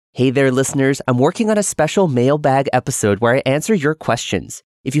Hey there, listeners. I'm working on a special mailbag episode where I answer your questions.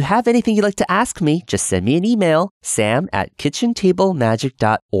 If you have anything you'd like to ask me, just send me an email,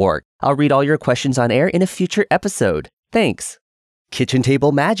 sam@kitchentablemagic.org. I'll read all your questions on air in a future episode. Thanks. Kitchen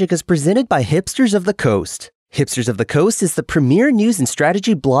Table Magic is presented by Hipsters of the Coast. Hipsters of the Coast is the premier news and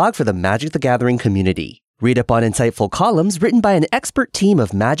strategy blog for the Magic the Gathering community. Read up on insightful columns written by an expert team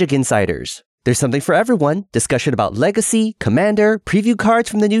of Magic insiders. There's something for everyone, discussion about Legacy, Commander, preview cards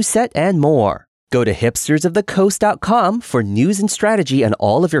from the new set, and more. Go to hipstersofthecoast.com for news and strategy on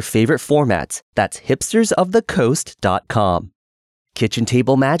all of your favorite formats. That's hipstersofthecoast.com. Kitchen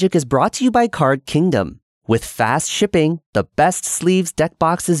Table Magic is brought to you by Card Kingdom. With fast shipping, the best sleeves, deck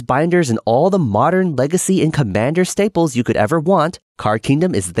boxes, binders, and all the modern Legacy and Commander staples you could ever want, Card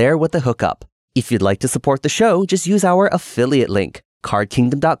Kingdom is there with the hookup. If you'd like to support the show, just use our affiliate link,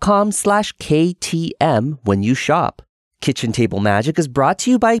 cardkingdom.com/KTM when you shop. Kitchen Table Magic is brought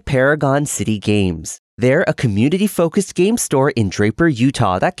to you by Paragon City Games. They're a community-focused game store in Draper,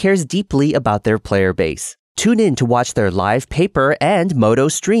 Utah that cares deeply about their player base. Tune in to watch their live paper and Moto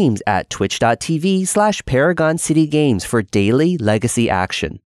streams at twitch.tv/Paragon City Games for daily Legacy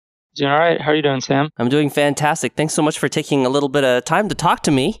action. Doing all right. How are you doing, Sam? I'm doing fantastic. Thanks so much for taking a little bit of time to talk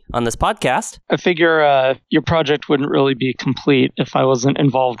to me on this podcast. I figure your project wouldn't really be complete if I wasn't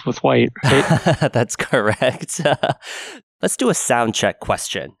involved with White, right? That's correct. Let's do a sound check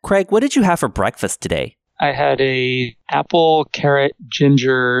question. Craig, what did you have for breakfast today? I had a apple, carrot,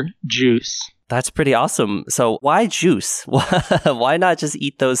 ginger juice. That's pretty awesome. So why juice? Why not just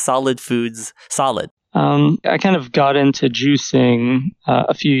eat those solid foods solid? I kind of got into juicing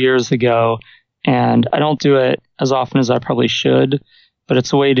a few years ago, and I don't do it as often as I probably should, but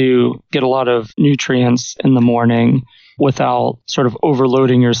it's a way to get a lot of nutrients in the morning without sort of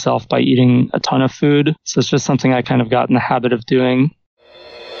overloading yourself by eating a ton of food. So it's just something I kind of got in the habit of doing.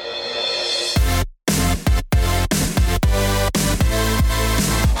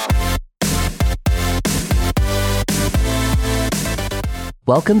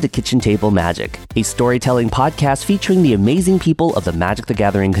 Welcome to Kitchen Table Magic, a storytelling podcast featuring the amazing people of the Magic the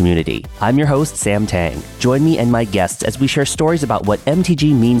Gathering community. I'm your host, Sam Tang. Join me and my guests as we share stories about what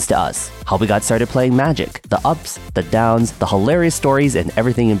MTG means to us, how we got started playing Magic, the ups, the downs, the hilarious stories, and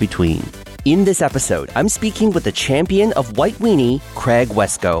everything in between. In this episode, I'm speaking with the champion of White Weenie, Craig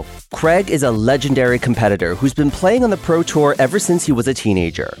Wescoe. Craig is a legendary competitor who's been playing on the Pro Tour ever since he was a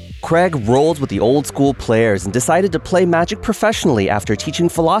teenager. Craig rolled with the old school players and decided to play Magic professionally after teaching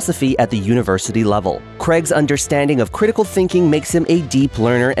philosophy at the university level. Craig's understanding of critical thinking makes him a deep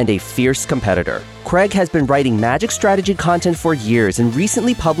learner and a fierce competitor. Craig has been writing Magic strategy content for years and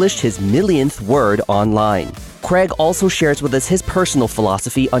recently published his millionth word online. Craig also shares with us his personal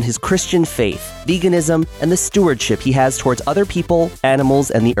philosophy on his Christian faith, veganism, and the stewardship he has towards other people, animals,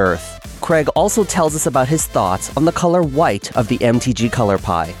 and the earth. Craig also tells us about his thoughts on the color white of the MTG color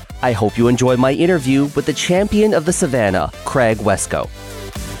pie. I hope you enjoy my interview with the champion of the Savannah, Craig Wescoe.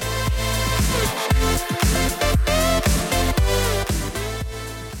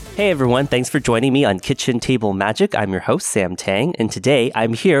 Hey everyone, thanks for joining me on Kitchen Table Magic. I'm your host, Sam Tang, and today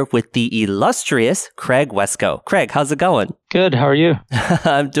I'm here with the illustrious Craig Wescoe. Craig, how's it going? Good, how are you?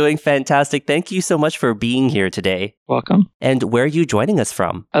 I'm doing fantastic. Thank you so much for being here today. Welcome. And where are you joining us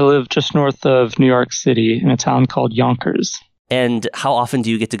from? I live just north of New York City in a town called Yonkers. And how often do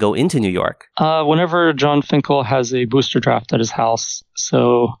you get to go into New York? Whenever John Finkel has a booster draft at his house.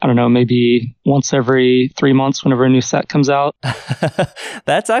 So, I don't know, maybe once every 3 months whenever a new set comes out.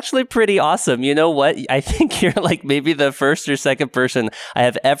 That's actually pretty awesome. You know what? I think you're like maybe the first or second person I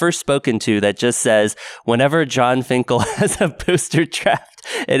have ever spoken to that just says, whenever John Finkel has a booster draft,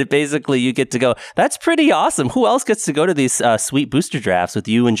 and basically you get to go. That's pretty awesome. Who else gets to go to these sweet booster drafts with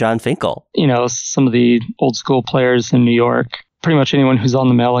you and John Finkel? You know, some of the old school players in New York. Pretty much anyone who's on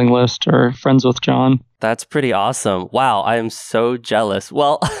the mailing list or friends with John. That's pretty awesome. Wow, I am so jealous.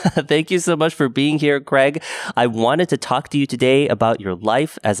 Well, thank you so much for being here, Craig. I wanted to talk to you today about your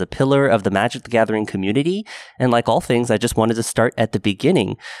life as a pillar of the Magic the Gathering community. And like all things, I just wanted to start at the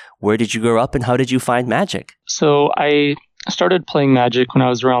beginning. Where did you grow up and how did you find Magic? So I started playing Magic when I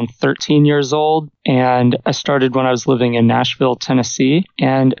was around 13 years old, and I started when I was living in Nashville, Tennessee.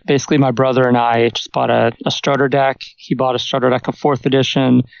 And basically my brother and I just bought a starter deck. He bought a starter deck of 4th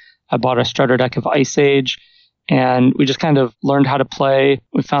edition. I bought a starter deck of Ice Age, and we just kind of learned how to play.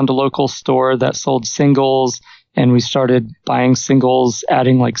 We found a local store that sold singles, and we started buying singles,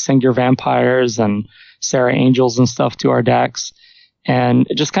 adding like Sengir Vampires and Sarah Angels and stuff to our decks. And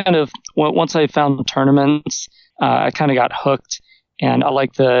it just kind of, once I found tournaments, I kind of got hooked And I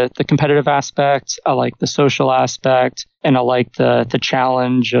like the competitive aspect, I like the social aspect, and I like the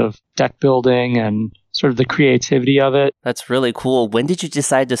challenge of deck building and sort of the creativity of it. That's really cool. When did you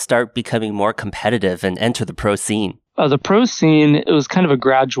decide to start becoming more competitive and enter the pro scene? The pro scene, it was kind of a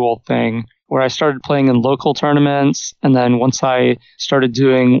gradual thing where I started playing in local tournaments. And then once I started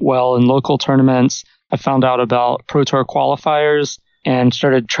doing well in local tournaments, I found out about Pro Tour qualifiers and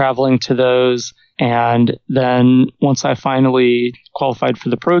started traveling to those. And then once I finally qualified for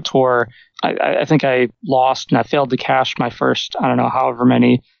the Pro Tour, I think I lost and I failed to cash my first, I don't know, however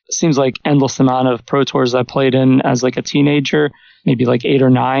many. It seems like endless amount of Pro Tours I played in as like a teenager, maybe like 8 or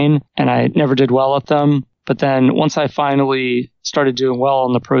 9, and I never did well at them. But then once I finally started doing well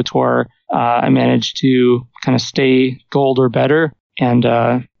on the Pro Tour, I managed to kind of stay gold or better. And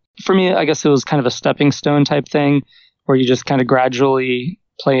for me, I guess it was kind of a stepping stone type thing where you just kind of gradually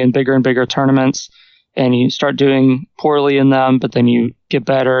play in bigger and bigger tournaments and you start doing poorly in them, but then you get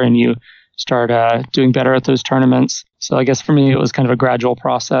better and you start doing better at those tournaments. So I guess for me, it was kind of a gradual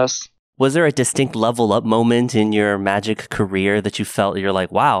process. Was there a distinct level up moment in your Magic career that you felt you're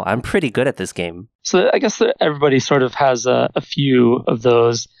like, wow, I'm pretty good at this game? So I guess that everybody sort of has a few of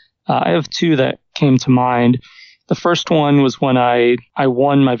those. I have 2 that came to mind. The first one was when I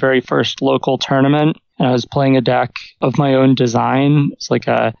won my very first local tournament, and I was playing a deck of my own design. It's like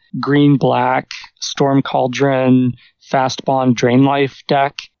a green-black Storm Cauldron Fast Bond Drain Life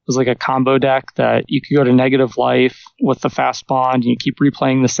deck. It was like a combo deck that you could go to negative life with the Fast Bond, and you keep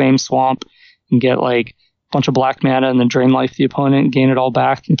replaying the same swamp and get like a bunch of black mana and then drain life the opponent, gain it all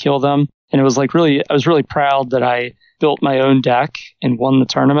back and kill them. And it was like I was really proud that I built my own deck and won the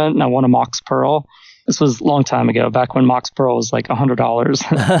tournament, and I won a Mox Pearl. This was a long time ago, back when Mox Pearl was like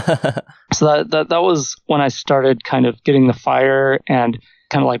 $100. So that was when I started kind of getting the fire and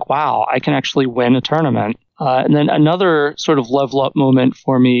kind of like, wow, I can actually win a tournament. And then another sort of level up moment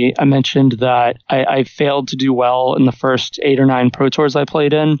for me, I mentioned that I failed to do well in the first 8 or 9 Pro Tours I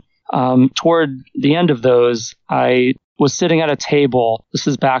played in. Toward the end of those, I was sitting at a table. This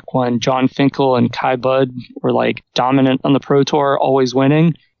is back when John Finkel and Kai Budd were like dominant on the Pro Tour, always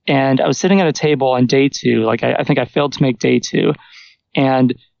winning. And I was sitting at a table on day 2. Like I think I failed to make day 2.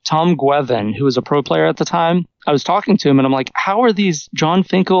 And Tom Gwevin, who was a pro player at the time, I was talking to him and I'm like, how are these John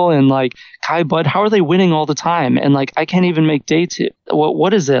Finkel and like Kai Budd, how are they winning all the time? And like, I can't even make day 2.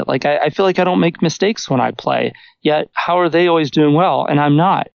 What is it? Like, I feel like I don't make mistakes when I play, yet how are they always doing well? And I'm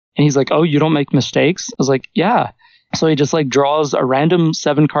not. And he's like, oh, you don't make mistakes? I was like, yeah. So he just like draws a random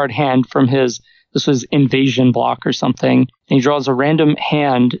 7-card hand from this was Invasion block or something. And he draws a random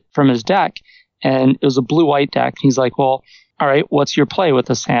hand from his deck, and it was a blue-white deck. He's like, well, all right, what's your play with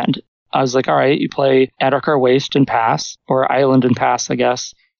this hand? I was like, all right, you play Addarkar Waste and pass, or Island and pass, I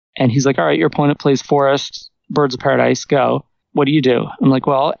guess. And he's like, all right, your opponent plays Forest, Birds of Paradise, go. What do you do? I'm like,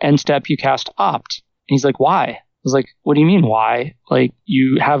 well, end step, you cast Opt. And he's like, why? I was like, what do you mean, why? Like,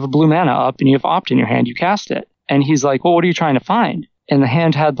 you have a blue mana up and you have Opt in your hand, you cast it. And he's like, well, what are you trying to find? And the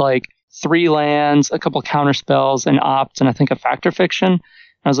hand had like 3 lands, a couple counter spells, an Opt, and I think a Factor Fiction. And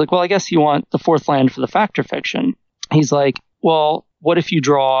I was like, well, I guess you want the 4th land for the Factor Fiction. He's like, well, what if you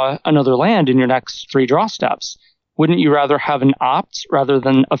draw another land in your next 3 draw steps? Wouldn't you rather have an Opt rather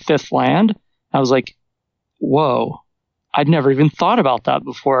than a 5th land? I was like, whoa, I'd never even thought about that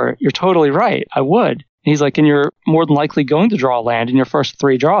before. You're totally right. I would. And he's like, and you're more than likely going to draw a land in your first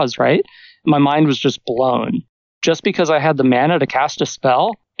 3 draws, right? My mind was just blown. Just because I had the mana to cast a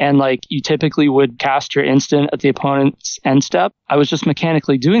spell, and like you typically would cast your instant at the opponent's end step, I was just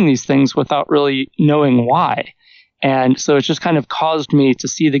mechanically doing these things without really knowing why. And so it just kind of caused me to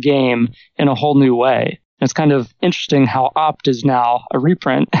see the game in a whole new way. It's kind of interesting how Opt is now a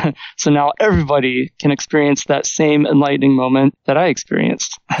reprint. So now everybody can experience that same enlightening moment that I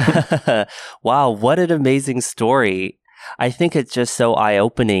experienced. Wow, what an amazing story. I think it's just so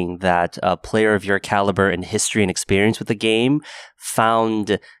eye-opening that a player of your caliber and history and experience with the game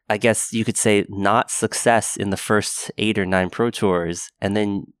found, I guess you could say, not success in the first 8 or 9 Pro Tours, and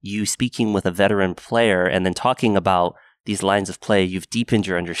then you speaking with a veteran player and then talking about these lines of play, you've deepened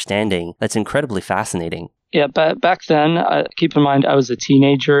your understanding. That's incredibly fascinating. Yeah, but back then, keep in mind, I was a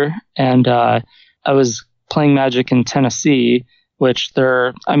teenager, and I was playing Magic in Tennessee, which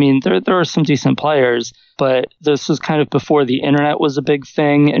there are some decent players, but this was kind of before the internet was a big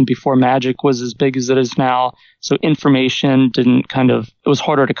thing and before Magic was as big as it is now. So information it was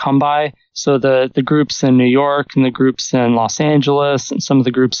harder to come by. So the groups in New York and the groups in Los Angeles and some of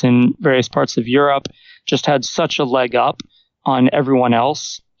the groups in various parts of Europe just had such a leg up on everyone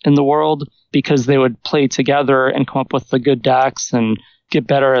else in the world because they would play together and come up with the good decks and get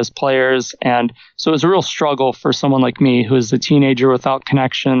better as players. And so it was a real struggle for someone like me who is a teenager without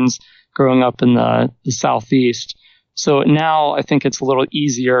connections growing up in the Southeast. So now I think it's a little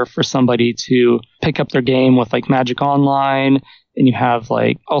easier for somebody to pick up their game with like Magic Online, and you have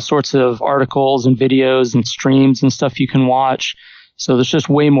like all sorts of articles and videos and streams and stuff you can watch. So there's just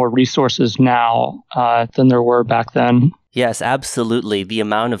way more resources now than there were back then. Yes, absolutely. The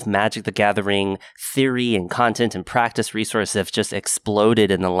amount of Magic the Gathering theory and content and practice resources have just exploded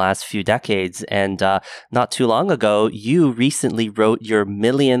in the last few decades. And not too long ago, you recently wrote your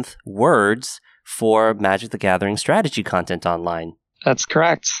millionth words for Magic the Gathering strategy content online. That's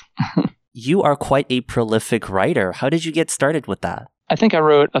correct. You are quite a prolific writer. How did you get started with that? I think I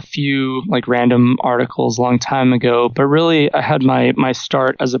wrote a few like random articles a long time ago, but really I had my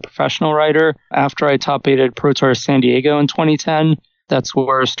start as a professional writer after I top-aided Pro Tour San Diego in 2010. That's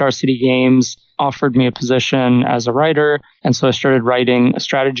where Star City Games offered me a position as a writer. And so I started writing a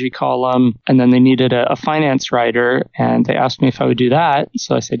strategy column, and then they needed a finance writer, and they asked me if I would do that.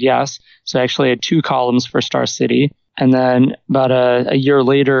 So I said yes. So I actually had 2 columns for Star City. And then about a year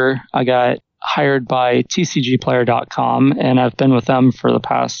later, I got hired by tcgplayer.com, and I've been with them for the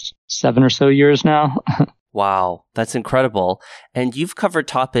past 7 or so years now. Wow, that's incredible. And you've covered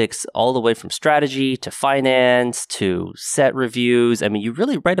topics all the way from strategy to finance to set reviews. I mean, you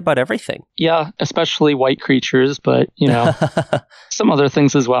really write about everything. Yeah, especially white creatures, but, some other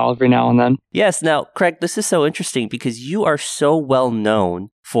things as well every now and then. Yes. Now, Craig, this is so interesting because you are so well known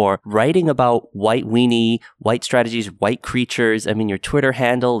for writing about white weenie, white strategies, white creatures. I mean, your Twitter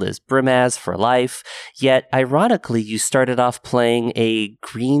handle is Brimaz for life. Yet, ironically, you started off playing a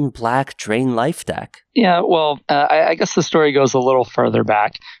green-black Drain Life deck. Yeah, well, I guess the story goes a little further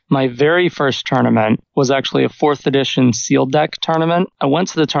back. My very first tournament was actually a 4th edition sealed deck tournament. I went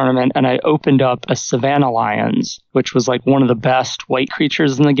to the tournament and I opened up a Savannah Lions, which was like one of the best white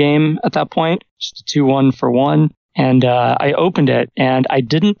creatures in the game at that point. Just a 2-1 for 1. And I opened it, and I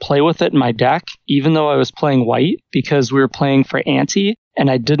didn't play with it in my deck, even though I was playing white, because we were playing for ante, and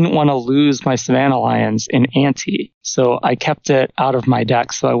I didn't want to lose my Savannah Lions in ante. So I kept it out of my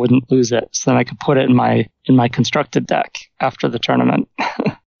deck so I wouldn't lose it, so then I could put it in my constructed deck after the tournament.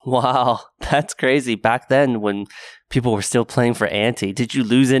 Wow, that's crazy. Back then, when people were still playing for ante, did you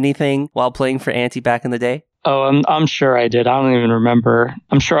lose anything while playing for ante back in the day? Oh, I'm sure I did. I don't even remember.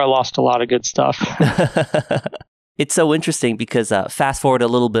 I'm sure I lost a lot of good stuff. It's so interesting because fast forward a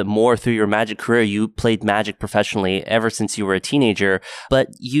little bit more through your Magic career, you played Magic professionally ever since you were a teenager, but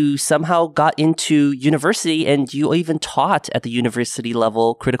you somehow got into university and you even taught at the university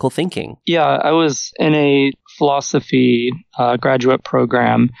level critical thinking. Yeah, I was in a philosophy graduate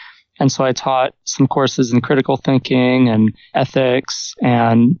program, and so I taught some courses in critical thinking and ethics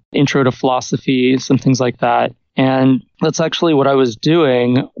and intro to philosophy, some things like that. And that's actually what I was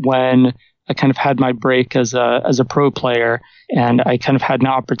doing when I kind of had my break as a pro player, and I kind of had an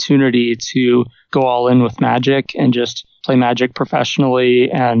opportunity to go all in with Magic and just play Magic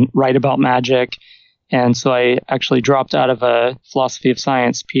professionally and write about Magic. And so I actually dropped out of a philosophy of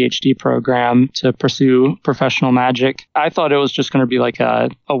science PhD program to pursue professional Magic. I thought it was just going to be like a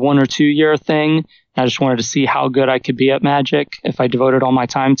 1 or 2 year thing. I just wanted to see how good I could be at Magic if I devoted all my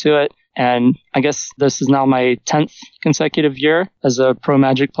time to it. And I guess this is now my 10th consecutive year as a pro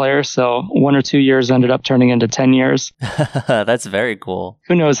Magic player. So 1 or 2 years ended up turning into 10 years. That's very cool.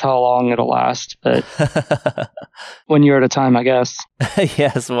 Who knows how long it'll last, but 1 year at a time, I guess.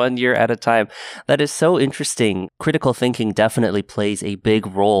 Yes, 1 year at a time. That is so interesting. Critical thinking definitely plays a big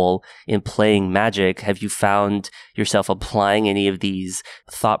role in playing Magic. Have you found yourself applying any of these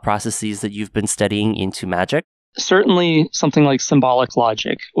thought processes that you've been studying into Magic? Certainly something like symbolic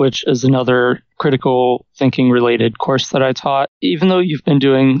logic, which is another critical thinking related course that I taught. Even though you've been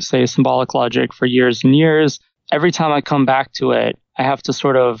doing, say, symbolic logic for years and years, every time I come back to it, I have to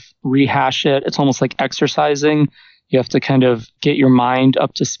sort of rehash it. It's almost like exercising. You have to kind of get your mind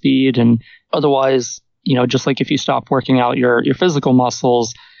up to speed. And otherwise, just like if you stop working out your physical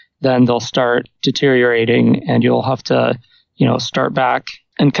muscles, then they'll start deteriorating and you'll have to, start back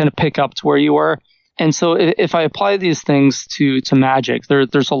and kind of pick up to where you were. And so if I apply these things to Magic,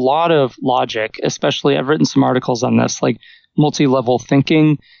 there's a lot of logic, especially I've written some articles on this, like multi-level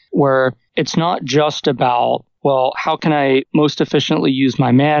thinking, where it's not just about, well, how can I most efficiently use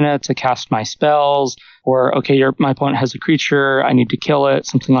my mana to cast my spells? Or, okay, my opponent has a creature, I need to kill it,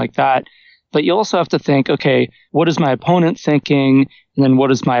 something like that. But you also have to think, okay, what is my opponent thinking? And then what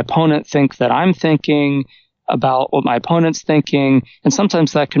does my opponent think that I'm thinking about what my opponent's thinking? And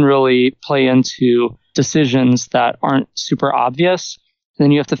sometimes that can really play into decisions that aren't super obvious. And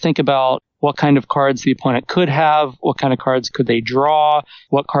then you have to think about, what kind of cards the opponent could have, what kind of cards could they draw,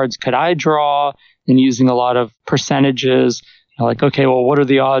 what cards could I draw, and using a lot of percentages, like, okay, well, what are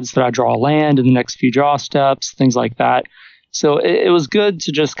the odds that I draw a land in the next few draw steps, things like that. So it was good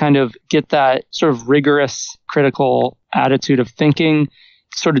to just kind of get that sort of rigorous, critical attitude of thinking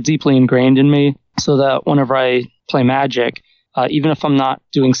sort of deeply ingrained in me, so that whenever I play Magic, even if I'm not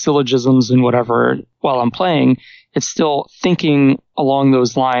doing syllogisms and whatever while I'm playing, it's still thinking along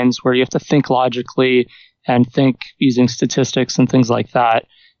those lines where you have to think logically and think using statistics and things like that.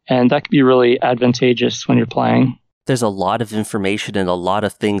 And that could be really advantageous when you're playing. There's a lot of information and a lot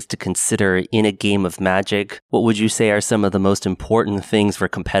of things to consider in a game of Magic. What would you say are some of the most important things for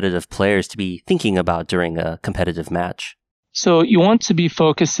competitive players to be thinking about during a competitive match? So you want to be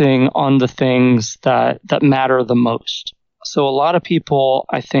focusing on the things that matter the most. So a lot of people,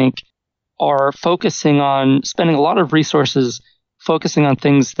 I think, are focusing on spending a lot of resources focusing on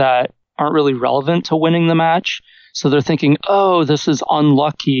things that aren't really relevant to winning the match. So they're thinking, oh, this is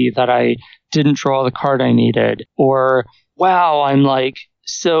unlucky that I didn't draw the card I needed. Or, wow, I'm I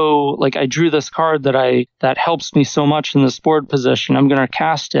drew this card that helps me so much in this board position. I'm going to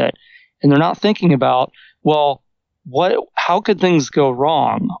cast it. And they're not thinking about, well, how could things go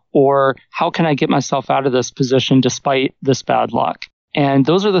wrong? Or how can I get myself out of this position despite this bad luck? And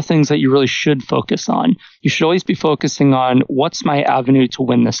those are the things that you really should focus on. You should always be focusing on, what's my avenue to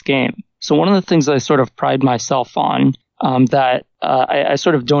win this game? So one of the things I sort of pride myself on, that I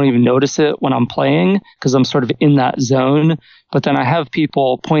sort of don't even notice it when I'm playing because I'm sort of in that zone. But then I have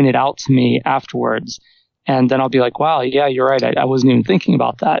people point it out to me afterwards. And then I'll be like, wow, yeah, you're right. I wasn't even thinking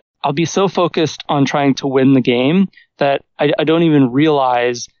about that. I'll be so focused on trying to win the game that I don't even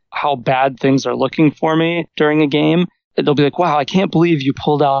realize how bad things are looking for me during a game. They'll be like, wow, I can't believe you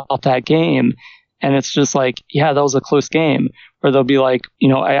pulled out that game. And it's just like, yeah, that was a close game. Or they'll be like,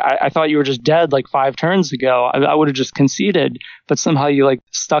 I thought you were just dead 5 turns ago. I would have just conceded. But somehow you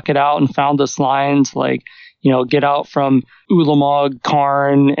stuck it out and found this line to get out from Ulamog,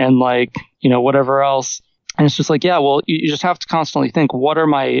 Karn, and whatever else. And it's just like, yeah, well, you just have to constantly think, what are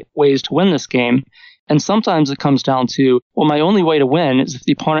my ways to win this game? And sometimes it comes down to, well, my only way to win is if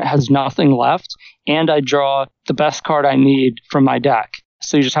the opponent has nothing left and I draw the best card I need from my deck.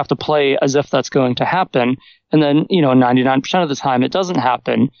 So you just have to play as if that's going to happen. And then, 99% of the time it doesn't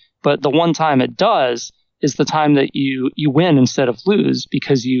happen. But the one time it does is the time that you win instead of lose,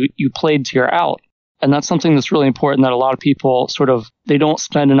 because you played to your out. And that's something that's really important that a lot of people they don't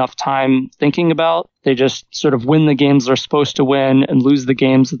spend enough time thinking about. They just sort of win the games they're supposed to win and lose the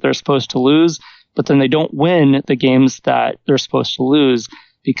games that they're supposed to lose. But then they don't win the games that they're supposed to lose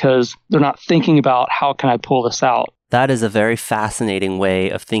because they're not thinking about, how can I pull this out? That is a very fascinating way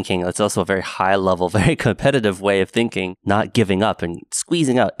of thinking. It's also a very high level, very competitive way of thinking, not giving up and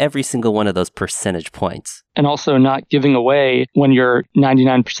squeezing out every single one of those percentage points. And also not giving away when you're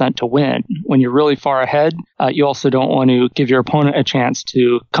 99% to win. When you're really far ahead, you also don't want to give your opponent a chance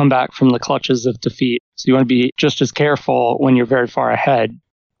to come back from the clutches of defeat. So you want to be just as careful when you're very far ahead.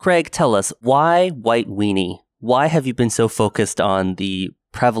 Craig, tell us, why white weenie? Why have you been so focused on the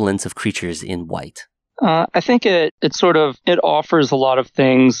prevalence of creatures in white? I think it offers a lot of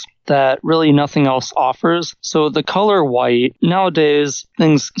things that really nothing else offers. So the color white, nowadays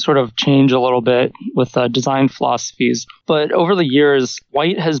things sort of change a little bit with design philosophies. But over the years,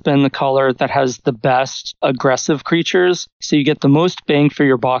 white has been the color that has the best aggressive creatures. So you get the most bang for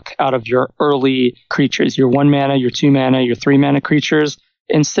your buck out of your early creatures, your 1 mana, your 2 mana, your 3 mana creatures.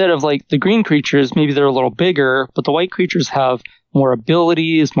 Instead of the green creatures, maybe they're a little bigger, but the white creatures have more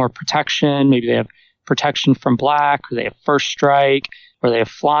abilities, more protection. Maybe they have protection from black, or they have first strike, or they have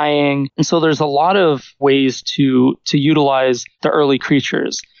flying. And so there's a lot of ways to utilize the early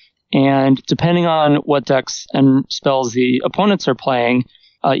creatures. And depending on what decks and spells the opponents are playing,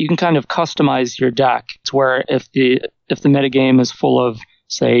 you can kind of customize your deck to where if the metagame is full of,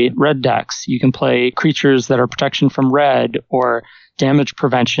 say, red decks, you can play creatures that are protection from red or damage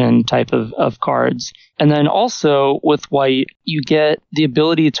prevention type of cards. And then also with white, you get the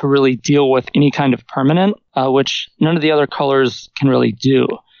ability to really deal with any kind of permanent, which none of the other colors can really do.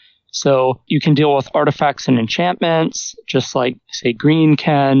 So you can deal with artifacts and enchantments, just like, say, green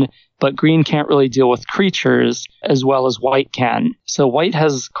can, but green can't really deal with creatures as well as white can. So white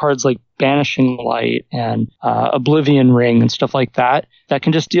has cards like Banishing Light and Oblivion Ring and stuff like that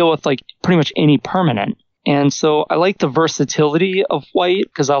can just deal with pretty much any permanent. And so I like the versatility of white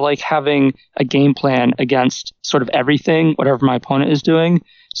because I like having a game plan against sort of everything, whatever my opponent is doing,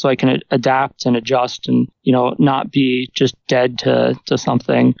 so I can adapt and adjust and, not be just dead to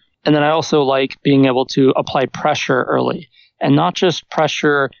something. And then I also like being able to apply pressure early, and not just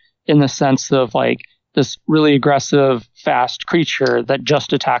pressure in the sense of like this really aggressive, fast creature that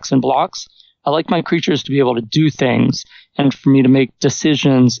just attacks and blocks. I like my creatures to be able to do things and for me to make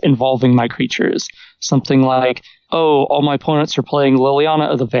decisions involving my creatures. Something like, oh, all my opponents are playing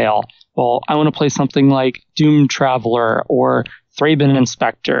Liliana of the Veil. Well, I want to play something like Doom Traveler or Thraben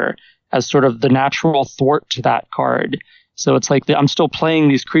Inspector as sort of the natural thwart to that card. So it's like I'm still playing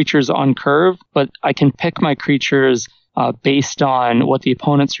these creatures on curve, but I can pick my creatures based on what the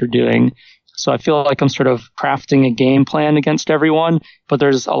opponents are doing. So I feel like I'm sort of crafting a game plan against everyone, but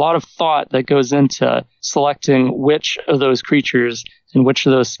there's a lot of thought that goes into selecting which of those creatures and which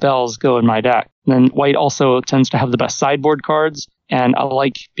of those spells go in my deck. And then white also tends to have the best sideboard cards, and I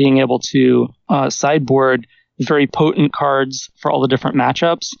like being able to sideboard very potent cards for all the different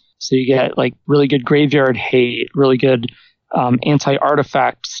matchups. So you get like really good graveyard hate, really good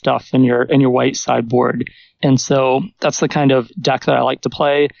anti-artifact stuff in your white sideboard. And so that's the kind of deck that I like to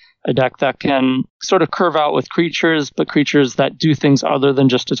play. A deck that can sort of curve out with creatures, but creatures that do things other than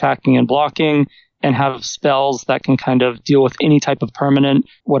just attacking and blocking, and have spells that can kind of deal with any type of permanent,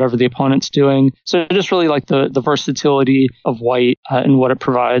 whatever the opponent's doing. So I just really like the versatility of white and what it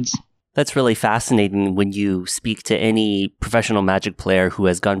provides. That's really fascinating when you speak to any professional Magic player who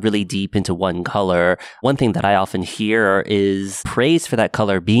has gone really deep into one color. One thing that I often hear is praise for that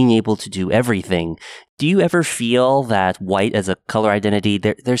color being able to do everything. Do you ever feel that white as a color identity,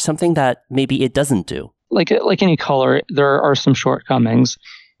 there's something that maybe it doesn't do? Like any color, there are some shortcomings.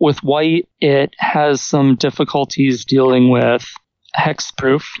 With white, it has some difficulties dealing with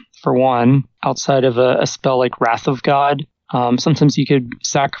hexproof, for one, outside of a spell like Wrath of God. Sometimes you could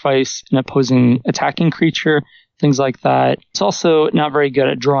sacrifice an opposing attacking creature, things like that. It's also not very good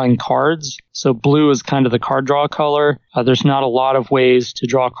at drawing cards. So blue is kind of the card draw color. There's not a lot of ways to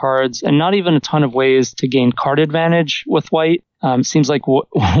draw cards and not even a ton of ways to gain card advantage with white. Seems like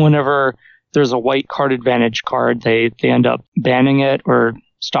whenever there's a white card advantage card, they end up banning it or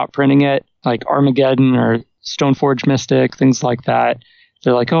stop printing it, like Armageddon or Stoneforge Mystic, things like that.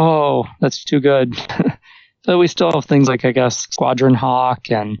 They're like, oh, that's too good. But we still have things like, I guess, Squadron Hawk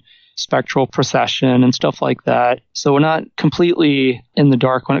and Spectral Procession and stuff like that. So we're not completely in the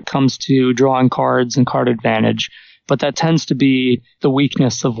dark when it comes to drawing cards and card advantage. But that tends to be the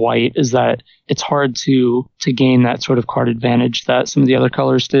weakness of white, is that it's hard to gain that sort of card advantage that some of the other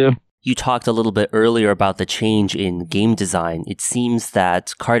colors do. You talked a little bit earlier about the change in game design. It seems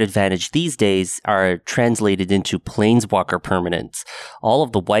that card advantage these days are translated into Planeswalker permanents. All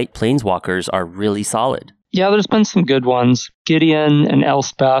of the white Planeswalkers are really solid. Yeah, there's been some good ones. Gideon and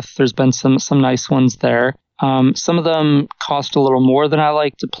Elspeth, there's been some nice ones there. Some of them cost a little more than I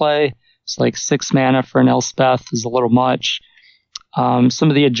like to play. It's like 6 mana for an Elspeth is a little much. Some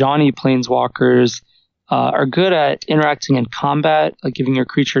of the Ajani Planeswalkers are good at interacting in combat, like giving your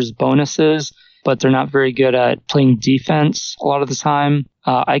creatures bonuses, but they're not very good at playing defense a lot of the time.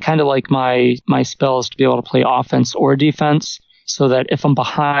 I kind of like my spells to be able to play offense or defense, so that if I'm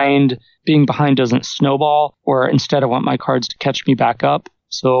behind, being behind doesn't snowball, or instead I want my cards to catch me back up.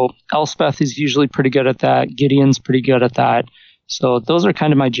 So Elspeth is usually pretty good at that. Gideon's pretty good at that. So those are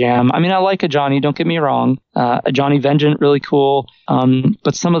kind of my jam. I mean, I like Ajani, don't get me wrong. Ajani Vengeant, really cool.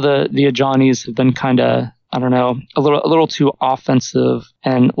 But some of the Ajanis have been kind of, I don't know, a little too offensive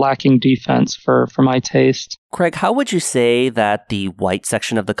and lacking defense for my taste. Craig, how would you say that the white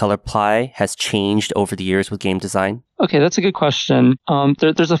section of the color pie has changed over the years with game design? Okay, that's a good question.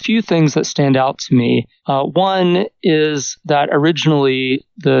 There's a few things that stand out to me. One is that originally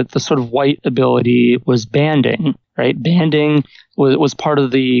the sort of white ability was banding, right? Banding was part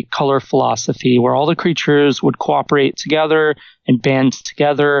of the color philosophy where all the creatures would cooperate together and band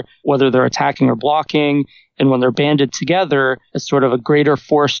together, whether they're attacking or blocking. And when they're banded together, it's sort of a greater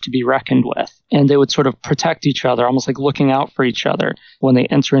force to be reckoned with. And they would sort of protect each other, almost like looking out for each other when they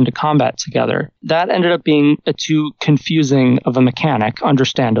enter into combat together. That ended up being too confusing of a mechanic,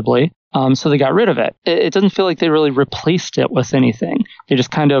 understandably. So they got rid of it. It doesn't feel like they really replaced it with anything. They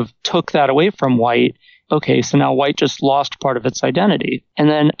just kind of took that away from white. Okay, so now white just lost part of its identity. And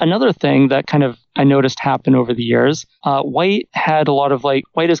then another thing that kind of I noticed happen over the years, white had a lot of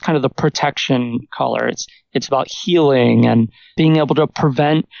white is kind of the protection color. It's about healing and being able to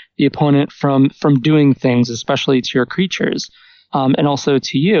prevent the opponent from doing things, especially to your creatures, and also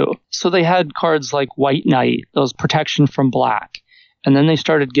to you. So they had cards like White Knight, that was protection from black. And then they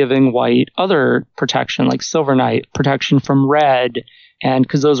started giving white other protection, like Silver Knight, protection from red, and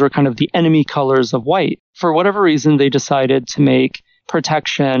because those were kind of the enemy colors of white. For whatever reason, they decided to make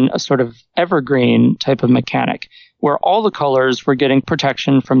protection a sort of evergreen type of mechanic, where all the colors were getting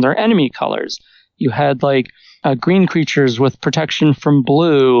protection from their enemy colors. You had green creatures with protection from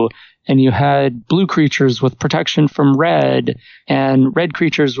blue, and you had blue creatures with protection from red, and red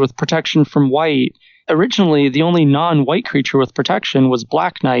creatures with protection from white. Originally, the only non-white creature with protection was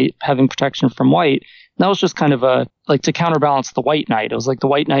Black Knight having protection from white. And that was just kind of to counterbalance the White Knight. It was like the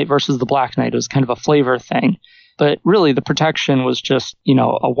White Knight versus the Black Knight. It was kind of a flavor thing. But really, the protection was just,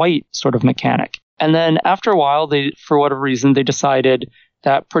 a white sort of mechanic. And then after a while, for whatever reason, they decided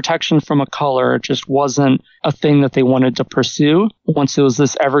that protection from a color just wasn't a thing that they wanted to pursue once it was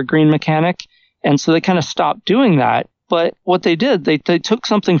this evergreen mechanic. And so they kind of stopped doing that. But what they did, they took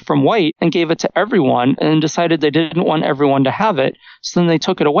something from white and gave it to everyone and decided they didn't want everyone to have it. So then they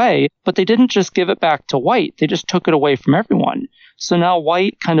took it away, but they didn't just give it back to white. They just took it away from everyone. So now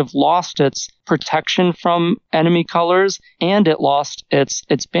white kind of lost its protection from enemy colors, and it lost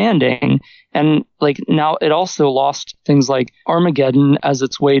its banding. And now it also lost things like Armageddon as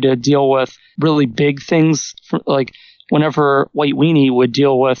its way to deal with really big things, whenever White Weenie would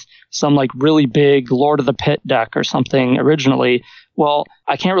deal with some really big Lord of the Pit deck or something originally, well,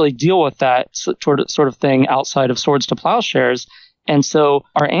 I can't really deal with that sort of thing outside of Swords to Plowshares. And so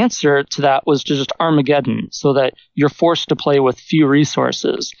our answer to that was just Armageddon, so that you're forced to play with few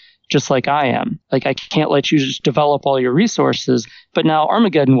resources, just like I am. I can't let you just develop all your resources, but now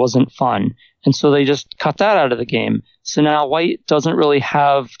Armageddon wasn't fun. And so they just cut that out of the game. So now white doesn't really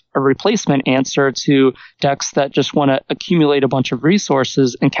have a replacement answer to decks that just want to accumulate a bunch of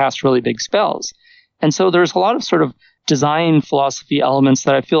resources and cast really big spells. And so there's a lot of sort of design philosophy elements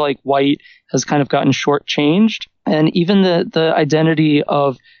that I feel like white has kind of gotten shortchanged. And even the identity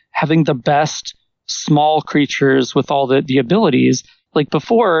of having the best small creatures with all the abilities.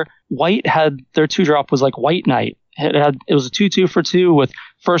 Before, white had their 2-drop was like White Knight. It was a 2/2 for 2 with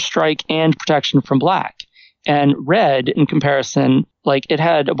first strike and protection from black. And red, in comparison, it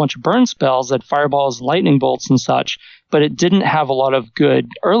had a bunch of burn spells, had fireballs, lightning bolts, and such, but it didn't have a lot of good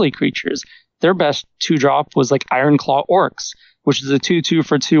early creatures. Their best 2-drop was Ironclaw Orcs, which is a 2/2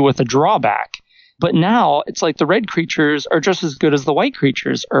 for 2 with a drawback. But now it's the red creatures are just as good as the white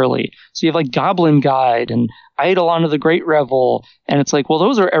creatures early. So you have Goblin Guide and Eidolon of the Great Revel. And it's well,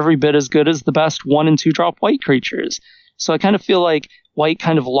 those are every bit as good as the best 1 and 2-drop white creatures. So I kind of feel like white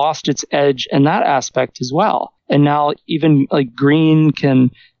kind of lost its edge in that aspect as well. And now even green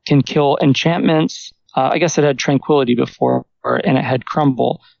can kill enchantments. I guess it had Tranquility before, and it had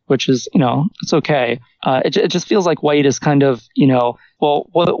Crumble, which is, it's okay. It just feels like white is kind of, well,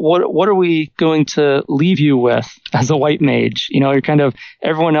 what are we going to leave you with as a white mage? You're kind of,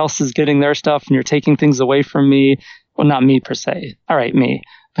 everyone else is getting their stuff and you're taking things away from me. Well, not me per se. All right, me.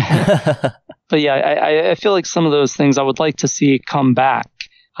 But yeah, I feel like some of those things I would like to see come back.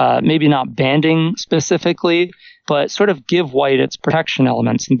 Maybe not banding specifically, but sort of give white its protection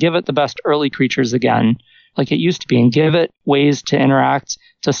elements and give it the best early creatures again, like it used to be, and give it ways to interact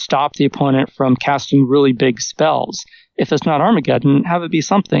to stop the opponent from casting really big spells. If it's not Armageddon, have it be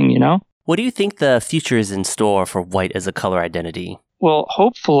something, What do you think the future is in store for white as a color identity? Well,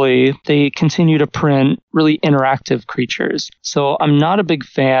 hopefully they continue to print really interactive creatures. So I'm not a big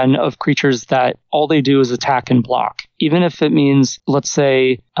fan of creatures that all they do is attack and block. Even if it means, let's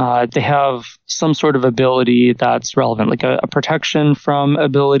say, they have some sort of ability that's relevant, like a protection from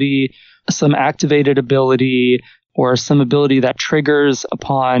ability, some activated ability, or some ability that triggers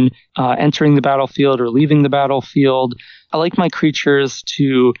upon entering the battlefield or leaving the battlefield. I like my creatures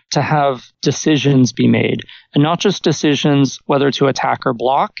to have decisions be made, and not just decisions whether to attack or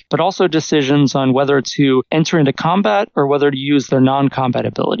block, but also decisions on whether to enter into combat or whether to use their non-combat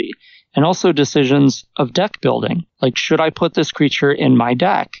ability. And also decisions of deck building, like should I put this creature in my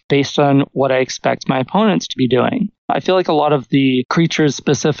deck based on what I expect my opponents to be doing? I feel like a lot of the creatures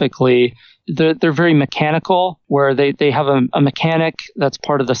specifically, they're very mechanical, where they have a mechanic that's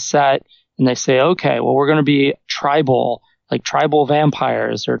part of the set, and they say, okay, well, we're going to be tribal, like tribal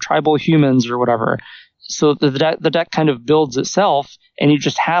vampires or tribal humans or whatever. So the deck kind of builds itself, and you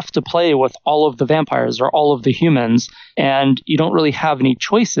just have to play with all of the vampires or all of the humans, and you don't really have any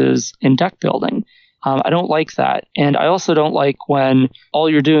choices in deck building. I don't like that. And I also don't like when all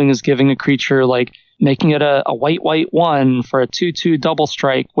you're doing is giving a creature, making it a white 1 for a 2/2 double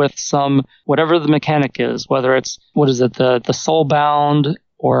strike with some, whatever the mechanic is, whether it's, the Soulbound,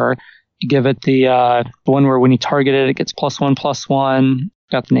 or you give it the one where when you target it, it gets +1/+1.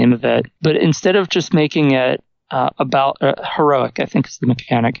 Got the name of it. But instead of just making it about heroic, I think is the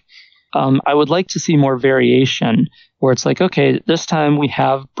mechanic, I would like to see more variation, where it's okay, this time we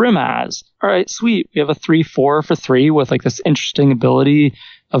have Brimaz. All right, sweet. We have a 3/4 for 3 with this interesting ability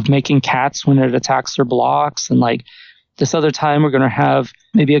of making cats when it attacks or blocks. And This other time, we're going to have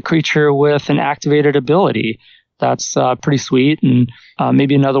maybe a creature with an activated ability. That's pretty sweet. And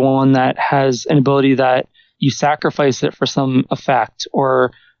maybe another one that has an ability that you sacrifice it for some effect,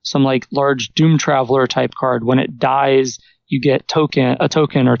 or some like large Doom Traveler type card. When it dies, you get a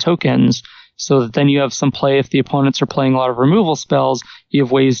token or tokens, so that then you have some play. If the opponents are playing a lot of removal spells, you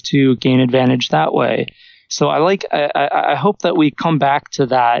have ways to gain advantage that way. So I hope that we come back to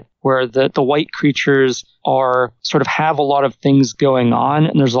that, where the white creatures are sort of have a lot of things going on,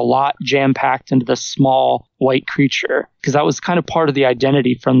 and there's a lot jam-packed into this small white creature, because that was kind of part of the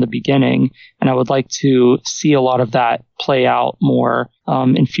identity from the beginning, and I would like to see a lot of that play out more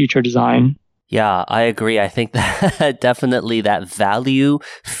in future design. Yeah, I agree. I think that definitely that value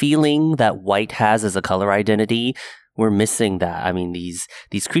feeling that white has as a color identity, we're missing that. I mean, these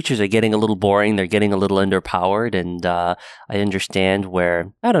creatures are getting a little boring. They're getting a little underpowered. And I understand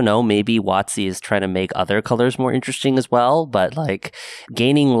where, I don't know, maybe WotC is trying to make other colors more interesting as well. But like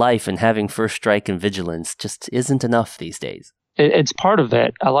gaining life and having first strike and vigilance just isn't enough these days. It's part of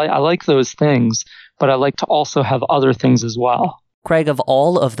it. I like those things, but I like to also have other things as well. Craig, of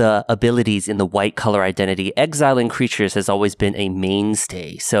all of the abilities in the white color identity, exiling creatures has always been a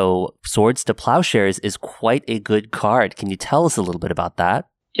mainstay. So Swords to Plowshares is quite a good card. Can you tell us a little bit about that?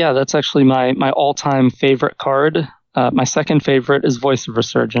 Yeah, that's actually my all-time favorite card. My second favorite is Voice of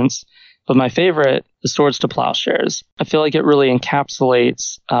Resurgence, but my favorite is Swords to Plowshares. I feel like it really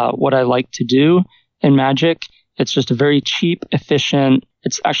encapsulates what I like to do in Magic. It's just a very cheap, efficient,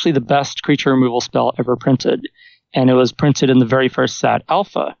 it's actually the best creature removal spell ever printed. And it was printed in the very first set,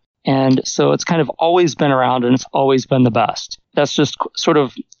 Alpha. And so it's kind of always been around, and it's always been the best. That's just sort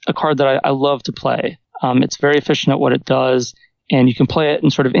of a card that I love to play. It's very efficient at what it does, and you can play it in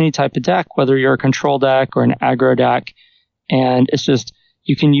sort of any type of deck, whether you're a control deck or an aggro deck. And it's just,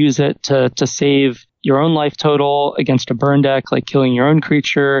 you can use it to save your own life total against a burn deck, like killing your own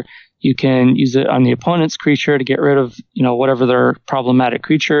creature. You can use it on the opponent's creature to get rid of, whatever their problematic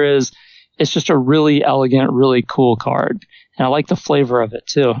creature is. It's just a really elegant, really cool card. And I like the flavor of it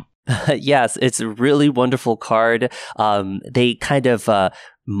too. Yes, it's a really wonderful card. They kind of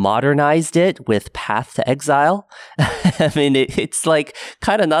modernized it with Path to Exile. I mean, it's like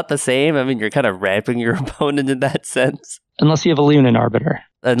kind of not the same. I mean, you're kind of ramping your opponent in that sense. Unless you have a Leonin Arbiter.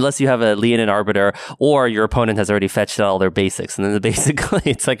 Unless you have a Leonin Arbiter, or your opponent has already fetched all their basics. And then basically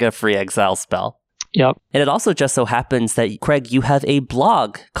it's like a free exile spell. Yep. And it also just so happens that, Craig, you have a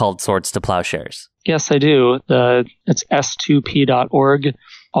blog called Swords to Plowshares. Yes, I do. It's s2p.org,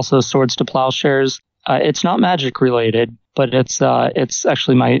 also Swords to Plowshares. It's not magic related, but it's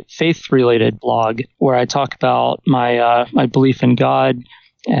actually my faith related blog, where I talk about my belief in God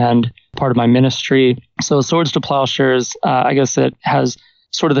and part of my ministry. So Swords to Plowshares, I guess it has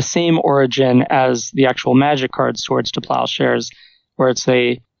sort of the same origin as the actual magic card Swords to Plowshares, where it's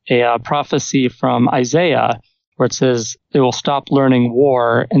a prophecy from Isaiah, where it says they will stop learning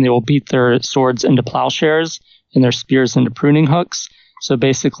war and they will beat their swords into plowshares and their spears into pruning hooks. So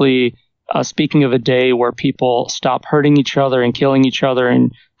basically, speaking of a day where people stop hurting each other and killing each other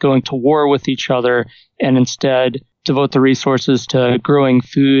and going to war with each other, and instead devote the resources to growing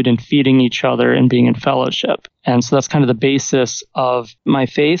food and feeding each other and being in fellowship. And so that's kind of the basis of my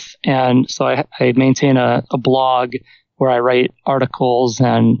faith. And so I maintain a blog where I write articles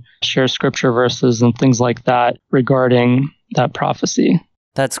and share scripture verses and things like that regarding that prophecy.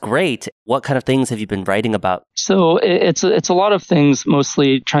 That's great. What kind of things have you been writing about? So it's a lot of things,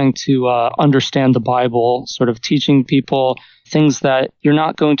 mostly trying to understand the Bible, sort of teaching people things that you're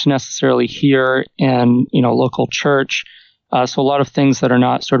not going to necessarily hear in local church. So a lot of things that are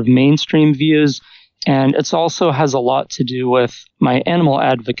not sort of mainstream views. And it also has a lot to do with my animal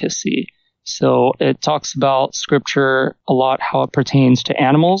advocacy. So it talks about scripture a lot, how it pertains to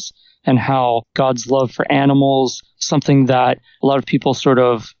animals and how God's love for animals, something that a lot of people sort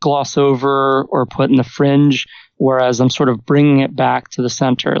of gloss over or put in the fringe, whereas I'm sort of bringing it back to the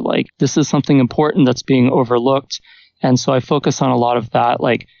center. Like, this is something important that's being overlooked. And so I focus on a lot of that,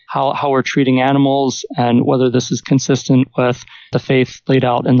 like how we're treating animals and whether this is consistent with the faith laid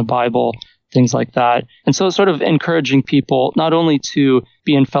out in the Bible, things like that. And so it's sort of encouraging people not only to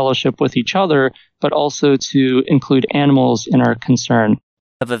be in fellowship with each other, but also to include animals in our concern.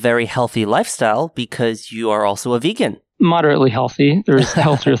 Have a very healthy lifestyle because you are also a vegan. Moderately healthy. There's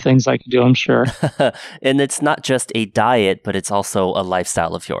healthier things I could do, I'm sure. And it's not just a diet, but it's also a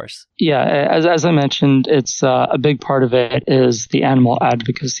lifestyle of yours. Yeah, as I mentioned, it's a big part of it is the animal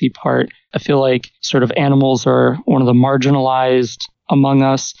advocacy part. I feel like sort of animals are one of the marginalized among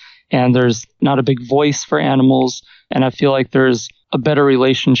us, and there's not a big voice for animals. And I feel like there's a better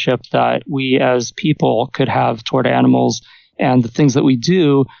relationship that we as people could have toward animals. And the things that we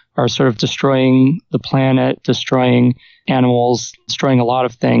do are sort of destroying the planet, destroying animals, destroying a lot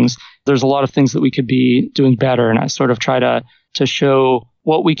of things. There's a lot of things that we could be doing better. And I sort of try to show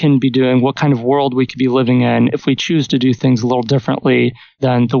what we can be doing, what kind of world we could be living in if we choose to do things a little differently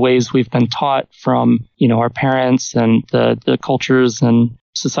than the ways we've been taught from, our parents and the cultures and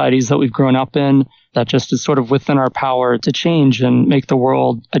societies that we've grown up in. That just is sort of within our power to change and make the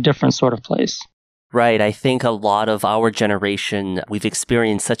world a different sort of place. Right. I think a lot of our generation, we've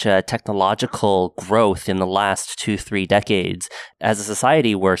experienced such a technological growth in the last 2-3 decades. As a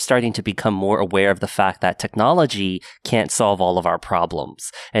society, we're starting to become more aware of the fact that technology can't solve all of our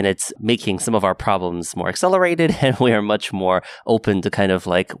problems. And it's making some of our problems more accelerated. And we are much more open to kind of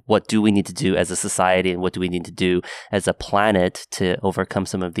like, what do we need to do as a society and what do we need to do as a planet to overcome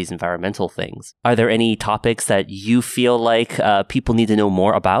some of these environmental things? Are there any topics that you feel like people need to know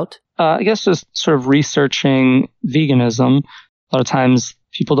more about? I guess just sort of researching veganism. A lot of times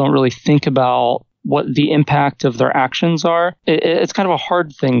people don't really think about what the impact of their actions are. It's kind of a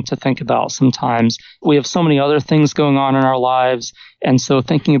hard thing to think about sometimes. We have so many other things going on in our lives. And so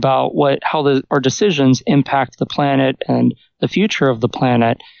thinking about how our decisions impact the planet and the future of the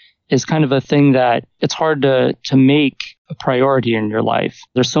planet is kind of a thing that it's hard to make a priority in your life.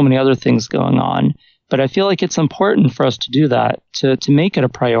 There's so many other things going on. But I feel like it's important for us to do that, to make it a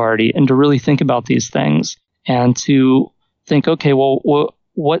priority and to really think about these things and to think, okay, well,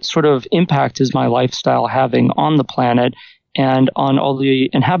 what sort of impact is my lifestyle having on the planet and on all the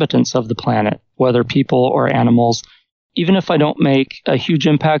inhabitants of the planet, whether people or animals? Even if I don't make a huge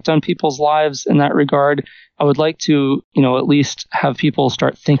impact on people's lives in that regard, I would like to, at least have people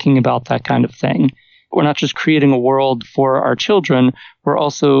start thinking about that kind of thing. We're not just creating a world for our children, we're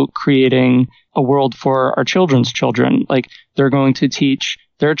also creating a world for our children's children. Like, they're going to teach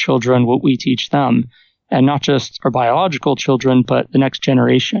their children what we teach them, and not just our biological children, but the next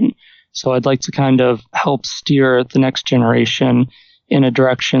generation. So I'd like to kind of help steer the next generation in a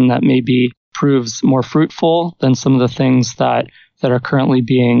direction that maybe proves more fruitful than some of the things that are currently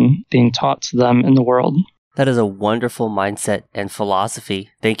being taught to them in the world. That is a wonderful mindset and philosophy.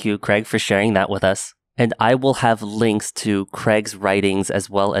 Thank you, Craig, for sharing that with us. And I will have links to Craig's writings as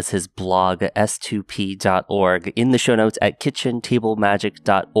well as his blog, s2p.org, in the show notes at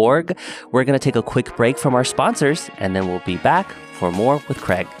kitchentablemagic.org. We're going to take a quick break from our sponsors, and then we'll be back for more with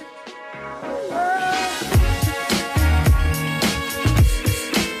Craig.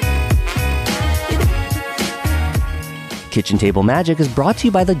 Kitchen Table Magic is brought to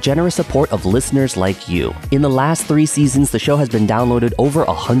you by the generous support of listeners like you. In the last 3 seasons, the show has been downloaded over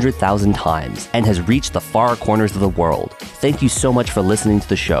 100,000 times and has reached the far corners of the world. Thank you so much for listening to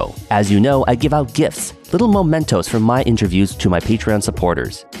the show. As you know, I give out gifts, little mementos from my interviews to my Patreon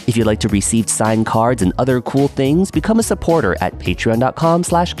supporters. If you'd like to receive signed cards and other cool things, become a supporter at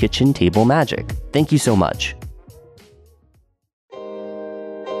patreon.com/kitchentablemagic. Thank you so much.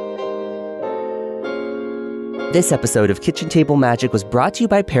 This episode of Kitchen Table Magic was brought to you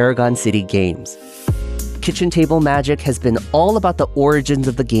by Paragon City Games. Kitchen Table Magic has been all about the origins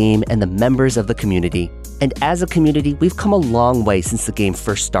of the game and the members of the community. And as a community, we've come a long way since the game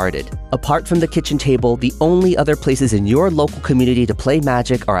first started. Apart from the kitchen table, the only other places in your local community to play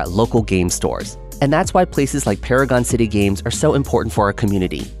Magic are at local game stores. And that's why places like Paragon City Games are so important for our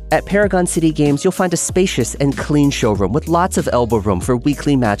community. At Paragon City Games, you'll find a spacious and clean showroom with lots of elbow room for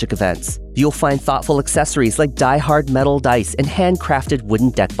weekly Magic events. You'll find thoughtful accessories like die-hard metal dice and handcrafted wooden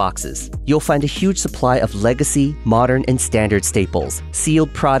deck boxes. You'll find a huge supply of legacy, modern, and standard staples,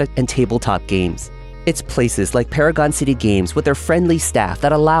 sealed product, and tabletop games. It's places like Paragon City Games with their friendly staff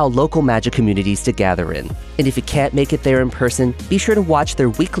that allow local Magic communities to gather in. And if you can't make it there in person, be sure to watch their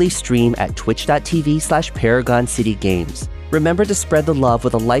weekly stream at twitch.tv/Paragon City Games. Remember to spread the love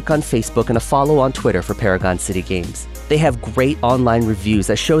with a like on Facebook and a follow on Twitter for Paragon City Games. They have great online reviews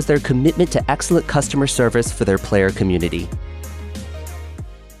that shows their commitment to excellent customer service for their player community.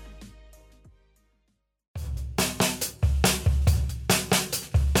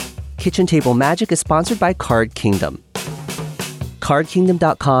 Kitchen Table Magic is sponsored by Card Kingdom.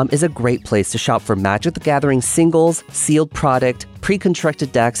 CardKingdom.com is a great place to shop for Magic the Gathering singles, sealed product,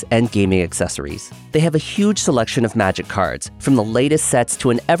 pre-constructed decks, and gaming accessories. They have a huge selection of Magic cards, from the latest sets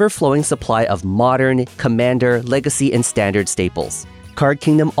to an ever-flowing supply of modern, Commander, Legacy, and Standard staples. Card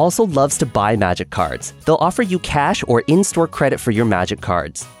Kingdom also loves to buy Magic cards. They'll offer you cash or in-store credit for your Magic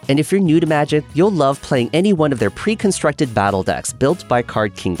cards. And if you're new to Magic, you'll love playing any one of their pre-constructed battle decks built by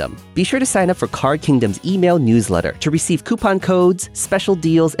Card Kingdom. Be sure to sign up for Card Kingdom's email newsletter to receive coupon codes, special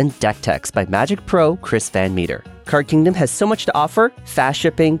deals, and deck techs by Magic Pro Chris Van Meter. Card Kingdom has so much to offer, fast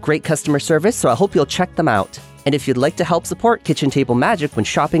shipping, great customer service, so I hope you'll check them out. And if you'd like to help support Kitchen Table Magic when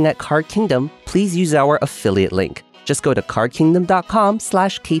shopping at Card Kingdom, please use our affiliate link. Just go to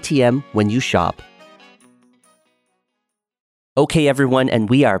cardkingdom.com/KTM when you shop. Okay, everyone, and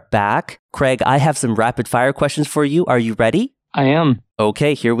we are back. Craig, I have some rapid fire questions for you. Are you ready? I am.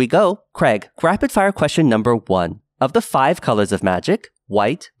 Okay, here we go. Craig, rapid fire question number 1. Of the 5 colors of magic,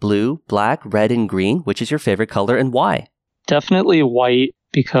 white, blue, black, red, and green, which is your favorite color and why? Definitely white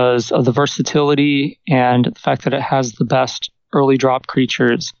because of the versatility and the fact that it has the best early drop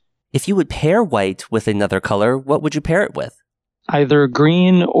creatures. If you would pair white with another color, what would you pair it with? Either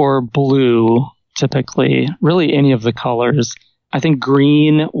green or blue, typically. Really any of the colors. I think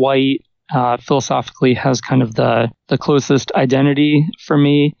green, white, philosophically has kind of the closest identity for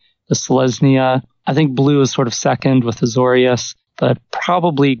me, the Selesnya. I think blue is sort of second with Azorius, but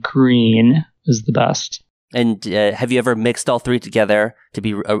probably green is the best. And have you ever mixed all 3 together to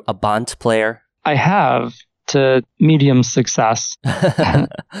be a Bant player? I have, to medium success.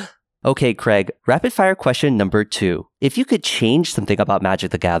 Okay, Craig, rapid fire question number 2. If you could change something about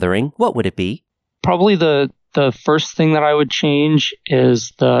Magic the Gathering, what would it be? Probably the first thing that I would change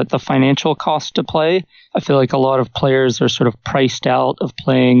is the financial cost to play. I feel like a lot of players are sort of priced out of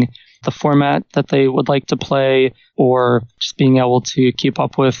playing the format that they would like to play or just being able to keep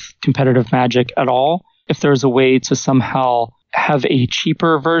up with competitive Magic at all. If there's a way to somehow have a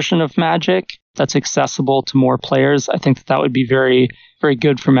cheaper version of Magic that's accessible to more players, I think that would be very, very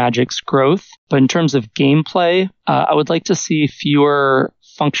good for Magic's growth. But in terms of gameplay, I would like to see fewer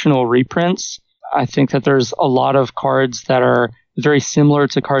functional reprints. I think that there's a lot of cards that are very similar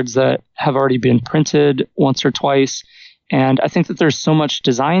to cards that have already been printed once or twice. And I think that there's so much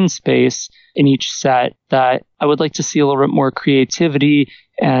design space in each set that I would like to see a little bit more creativity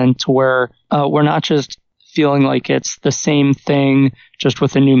and to where we're not just feeling like it's the same thing, just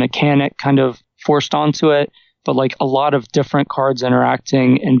with a new mechanic kind of forced onto it, but like a lot of different cards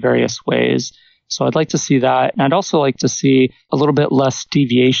interacting in various ways. So I'd like to see that. And I'd also like to see a little bit less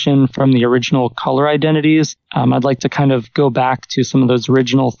deviation from the original color identities. I'd like to kind of go back to some of those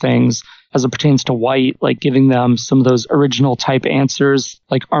original things as it pertains to white, like giving them some of those original type answers,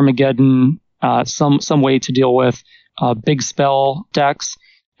 like Armageddon, some way to deal with big spell decks,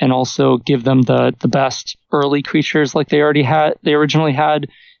 and also give them the best early creatures like they originally had,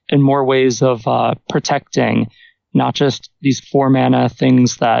 and more ways of protecting, not just these 4 mana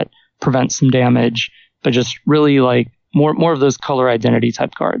things that prevent some damage, but just really like more of those color identity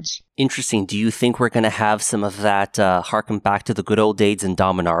type cards. Interesting. Do you think we're going to have some of that harken back to the good old days in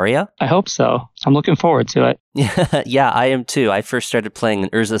Dominaria? I hope so. I'm looking forward to it. Yeah, I am too. I first started playing in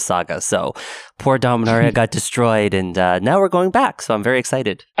Urza Saga, so poor Dominaria got destroyed, and now we're going back, so I'm very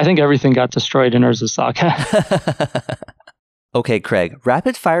excited. I think everything got destroyed in Urza Saga. Okay, Craig,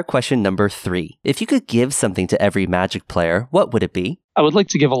 rapid fire question number 3. If you could give something to every Magic player, what would it be? I would like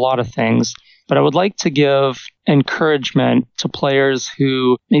to give a lot of things, but I would like to give encouragement to players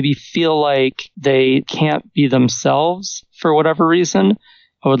who maybe feel like they can't be themselves for whatever reason.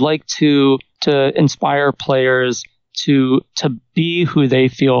 I would like to inspire players to be who they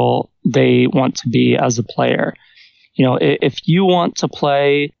feel they want to be as a player. You know, if you want to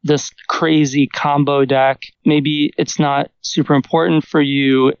play this crazy combo deck, maybe it's not super important for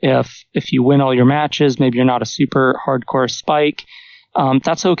you if you win all your matches. Maybe you're not a super hardcore spike.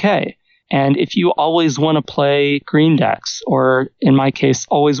 That's okay. And if you always want to play green decks, or in my case,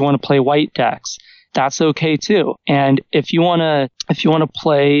 always want to play white decks, that's okay too. And if you want to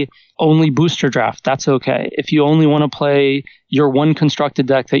play only booster draft, that's okay. If you only want to play your one constructed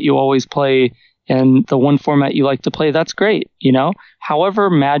deck that you always play in the one format you like to play, that's great. You know, however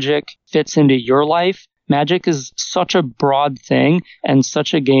Magic fits into your life, Magic is such a broad thing and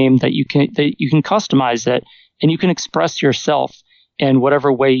such a game that you can customize it and you can express yourself in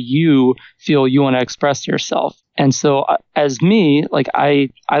whatever way you feel you want to express yourself. And so as me, like I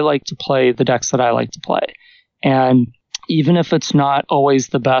like to play the decks that I like to play. And even if it's not always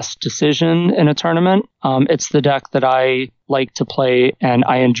the best decision in a tournament, it's the deck that I like to play and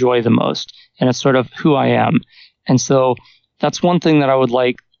I enjoy the most. And it's sort of who I am. And so that's one thing that I would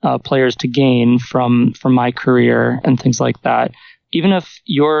like players to gain from my career and things like that. Even if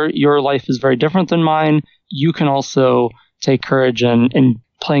your life is very different than mine, you can also take courage in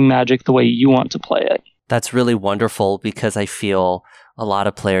playing Magic the way you want to play it. That's really wonderful, because I feel a lot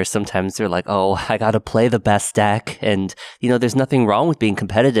of players, sometimes they're like, oh, I got to play the best deck. And, you know, there's nothing wrong with being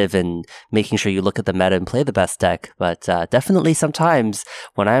competitive and making sure you look at the meta and play the best deck. But definitely sometimes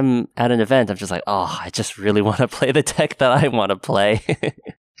when I'm at an event, I'm just like, oh, I just really want to play the deck that I want to play.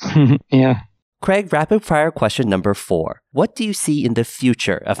 Yeah. Craig, rapid fire question number 4. What do you see in the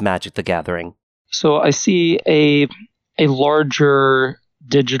future of Magic the Gathering? So I see a larger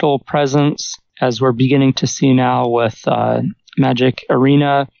digital presence, as we're beginning to see now with Magic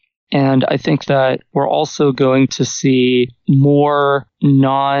Arena. And I think that we're also going to see more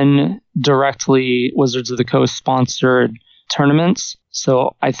non-directly Wizards of the Coast sponsored tournaments.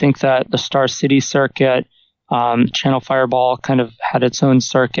 So I think that the Star City circuit, Channel Fireball kind of had its own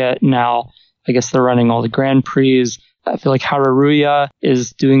circuit. Now, I guess they're running all the Grand Prix. I feel like Haruruya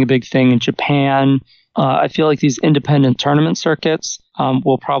is doing a big thing in Japan. I feel like these independent tournament circuits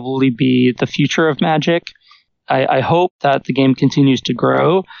will probably be the future of Magic. I hope that the game continues to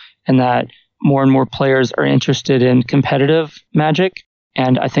grow and that more and more players are interested in competitive Magic.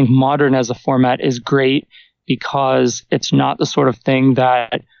 And I think Modern as a format is great because it's not the sort of thing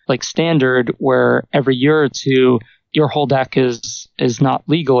that, like Standard, where every year or two, your whole deck is not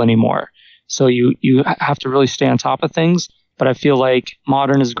legal anymore. So you have to really stay on top of things. But I feel like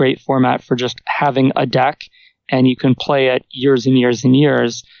Modern is a great format for just having a deck, and you can play it years and years and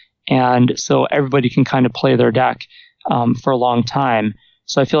years. And so everybody can kind of play their deck for a long time.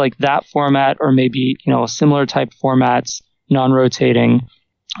 So I feel like that format, or maybe similar type formats, non-rotating,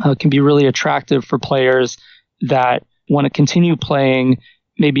 can be really attractive for players that want to continue playing,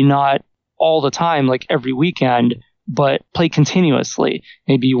 maybe not all the time, like every weekend, but play continuously,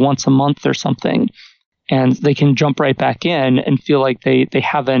 maybe once a month or something. And they can jump right back in and feel like they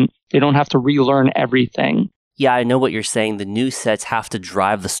don't have to relearn everything. Yeah, I know what you're saying. The new sets have to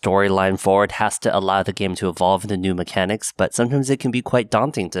drive the storyline forward, has to allow the game to evolve into new mechanics, but sometimes it can be quite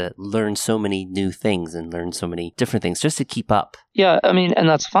daunting to learn so many new things and learn so many different things just to keep up. Yeah, I mean, and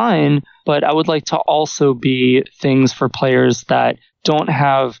that's fine, but I would like to also be things for players that don't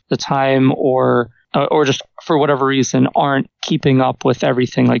have the time or just for whatever reason aren't keeping up with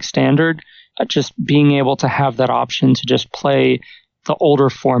everything like Standard. Just being able to have that option to just play the older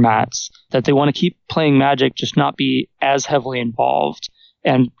formats, that they want to keep playing Magic, just not be as heavily involved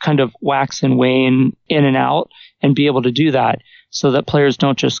and kind of wax and wane in and out, and be able to do that so that players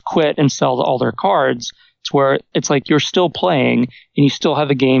don't just quit and sell all their cards. It's where it's like you're still playing and you still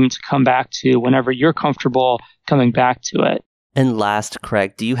have a game to come back to whenever you're comfortable coming back to it. And last,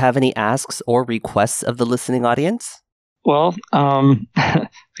 Craig, do you have any asks or requests of the listening audience? Well, I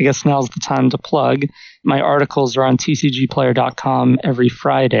guess now's the time to plug. My articles are on tcgplayer.com every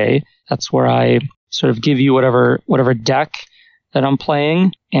Friday. That's where I sort of give you whatever deck that I'm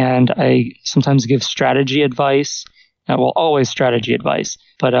playing, and I sometimes give strategy advice. Well, always strategy advice,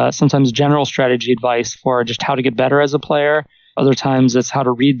 but sometimes general strategy advice for just how to get better as a player. Other times it's how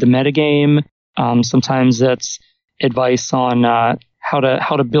to read the metagame. Sometimes it's advice on how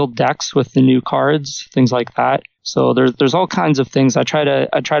to build decks with the new cards, things like that. So there's all kinds of things. I try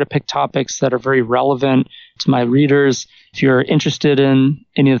to pick topics that are very relevant to my readers. If you're interested in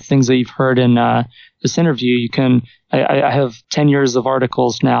any of the things that you've heard in this interview, you can. I have 10 years of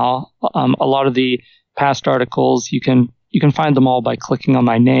articles now. A lot of the past articles you can find them all by clicking on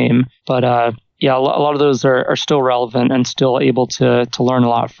my name. But yeah, a lot of those are still relevant and still able to learn a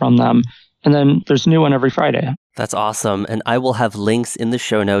lot from them. And then there's a new one every Friday. That's awesome. And I will have links in the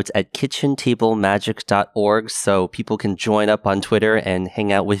show notes at kitchentablemagic.org so people can join up on Twitter and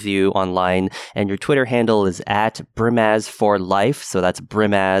hang out with you online. And your Twitter handle is at Brimaz4Life. So that's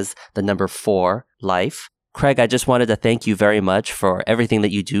Brimaz, the number 4, life. Craig, I just wanted to thank you very much for everything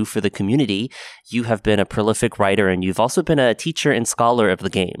that you do for the community. You have been a prolific writer, and you've also been a teacher and scholar of the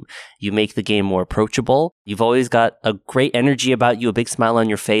game. You make the game more approachable. You've always got a great energy about you, a big smile on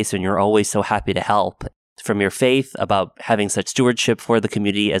your face, and you're always so happy to help. From your faith about having such stewardship for the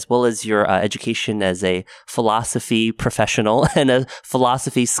community, as well as your education as a philosophy professional and a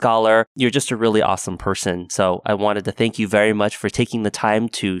philosophy scholar, you're just a really awesome person. So I wanted to thank you very much for taking the time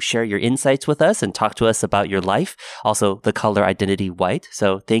to share your insights with us and talk to us about your life, also the color identity white.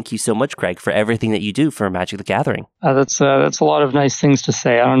 So thank you so much, Craig, for everything that you do for Magic the Gathering. That's a lot of nice things to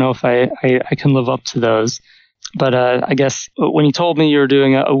say. I don't know if I can live up to those. But I guess when you told me you were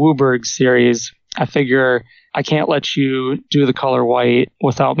doing a Wooburg series, I figure I can't let you do the color white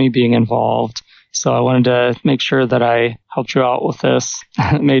without me being involved. So I wanted to make sure that I helped you out with this,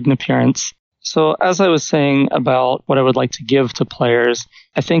 made an appearance. So as I was saying about what I would like to give to players,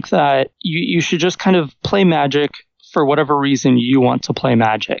 I think that you should just kind of play Magic for whatever reason you want to play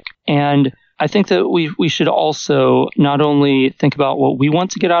Magic. And I think that we should also not only think about what we want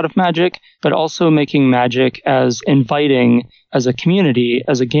to get out of Magic, but also making Magic as inviting as a community,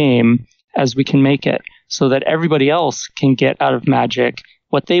 as a game, as we can make it, so that everybody else can get out of Magic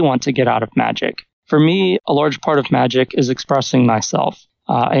what they want to get out of Magic. For me, a large part of Magic is expressing myself.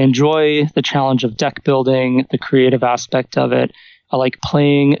 I enjoy the challenge of deck building, the creative aspect of it. I like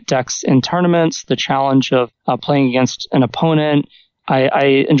playing decks in tournaments, the challenge of playing against an opponent.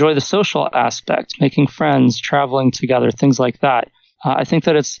 I enjoy the social aspect, making friends, traveling together, things like that. I think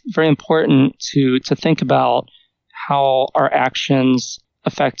that it's very important to think about how our actions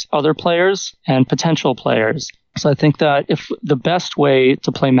affect other players and potential players. So I think that if the best way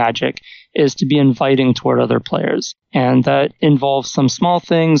to play Magic is to be inviting toward other players, and that involves some small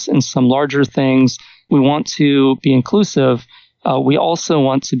things and some larger things. We want to be inclusive. We also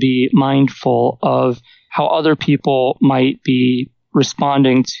want to be mindful of how other people might be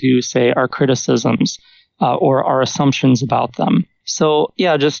responding to, say, our criticisms or our assumptions about them. So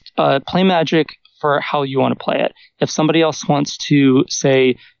yeah, just play Magic for how you want to play it. If somebody else wants to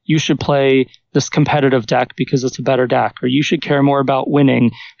say, you should play this competitive deck because it's a better deck, or you should care more about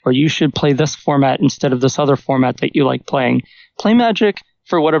winning, or you should play this format instead of this other format that you like playing, play Magic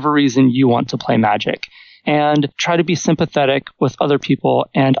for whatever reason you want to play Magic. And try to be sympathetic with other people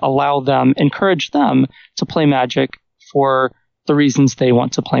and encourage them to play Magic for the reasons they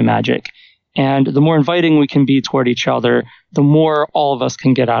want to play Magic. And the more inviting we can be toward each other, the more all of us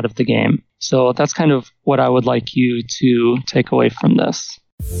can get out of the game. So that's kind of what I would like you to take away from this.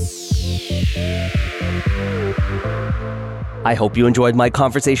 I hope you enjoyed my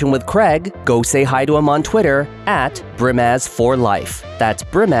conversation with Craig. Go say hi to him on Twitter at Brimaz4Life. That's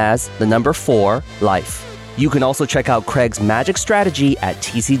Brimaz, 4, life. You can also check out Craig's Magic strategy at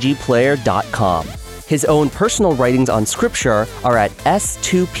tcgplayer.com. His own personal writings on scripture are at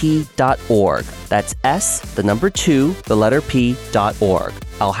s2p.org. That's S2, P.org.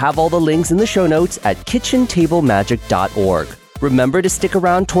 I'll have all the links in the show notes at kitchentablemagic.org. Remember to stick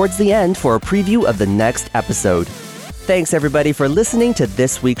around towards the end for a preview of the next episode. Thanks everybody for listening to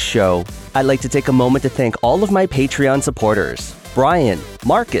this week's show. I'd like to take a moment to thank all of my Patreon supporters. Brian,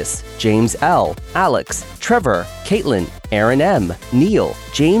 Marcus, James L., Alex, Trevor, Caitlin, Aaron M., Neil,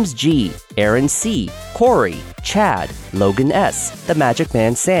 James G., Aaron C., Corey, Chad, Logan S., The Magic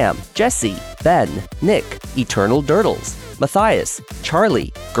Man Sam, Jesse, Ben, Nick, Eternal Durdles, Matthias,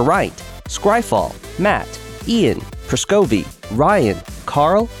 Charlie, Geraint, Scryfall, Matt, Ian, Prescovy, Ryan,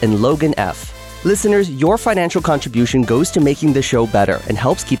 Carl, and Logan F. Listeners, your financial contribution goes to making the show better and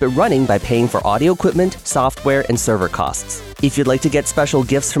helps keep it running by paying for audio equipment, software, and server costs. If you'd like to get special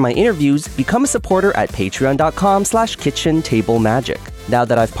gifts for my interviews, become a supporter at patreon.com/kitchentablemagic. Now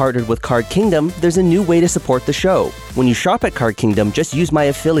that I've partnered with Card Kingdom, there's a new way to support the show. When you shop at Card Kingdom, just use my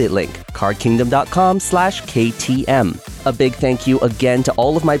affiliate link, cardkingdom.com/KTM. A big thank you again to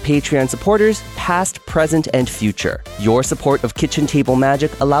all of my Patreon supporters, past, present, and future. Your support of Kitchen Table Magic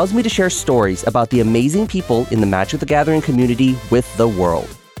allows me to share stories about the amazing people in the Magic the Gathering community with the world.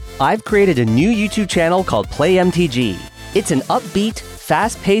 I've created a new YouTube channel called Play MTG. It's an upbeat,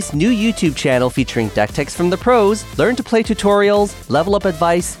 fast-paced new YouTube channel featuring deck techs from the pros, learn to play tutorials, level up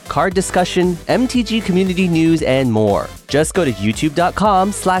advice, card discussion, MTG community news, and more. Just go to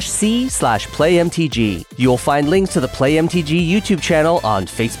youtube.com/c/playmtg. You'll find links to the Play MTG YouTube channel on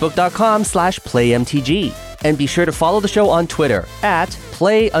facebook.com/playmtg. And be sure to follow the show on Twitter at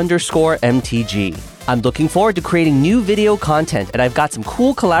 @play_MTG. I'm looking forward to creating new video content, and I've got some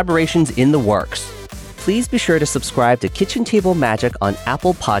cool collaborations in the works. Please be sure to subscribe to Kitchen Table Magic on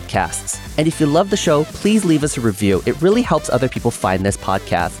Apple Podcasts. And if you love the show, please leave us a review. It really helps other people find this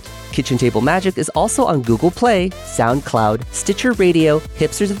podcast. Kitchen Table Magic is also on Google Play, SoundCloud, Stitcher Radio,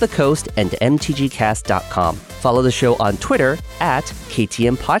 Hipsters of the Coast, and mtgcast.com. Follow the show on Twitter at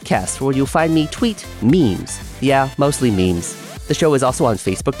KTM Podcast, where you'll find me tweet memes. Yeah, mostly memes. The show is also on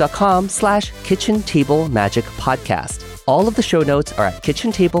facebook.com/Kitchen Table Magic Podcast. All of the show notes are at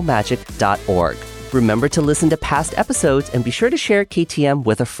kitchentablemagic.org. Remember to listen to past episodes and be sure to share KTM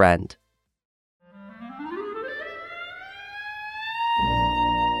with a friend.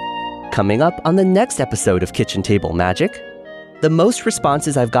 Coming up on the next episode of Kitchen Table Magic, the most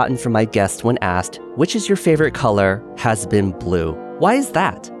responses I've gotten from my guests when asked, which is your favorite color, has been blue. Why is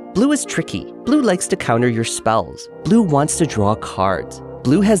that? Blue is tricky. Blue likes to counter your spells. Blue wants to draw cards.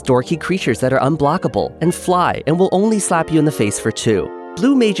 Blue has dorky creatures that are unblockable and fly and will only slap you in the face for 2.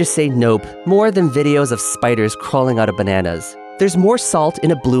 Blue may just say nope more than videos of spiders crawling out of bananas. There's more salt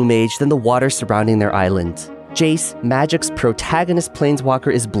in a blue mage than the water surrounding their island. Jace, Magic's protagonist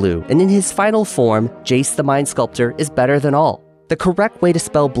planeswalker, is blue, and in his final form, Jace the Mind Sculptor is better than all. The correct way to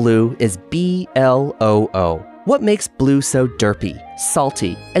spell blue is B-L-O-O. What makes blue so derpy,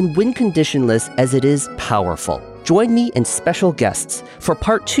 salty, and win conditionless as it is powerful? Join me and special guests for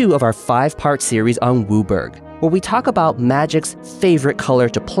part 2 of our 5-part series on WUBRG. where we talk about Magic's favorite color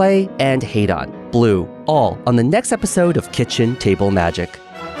to play and hate on, blue, all on the next episode of Kitchen Table Magic.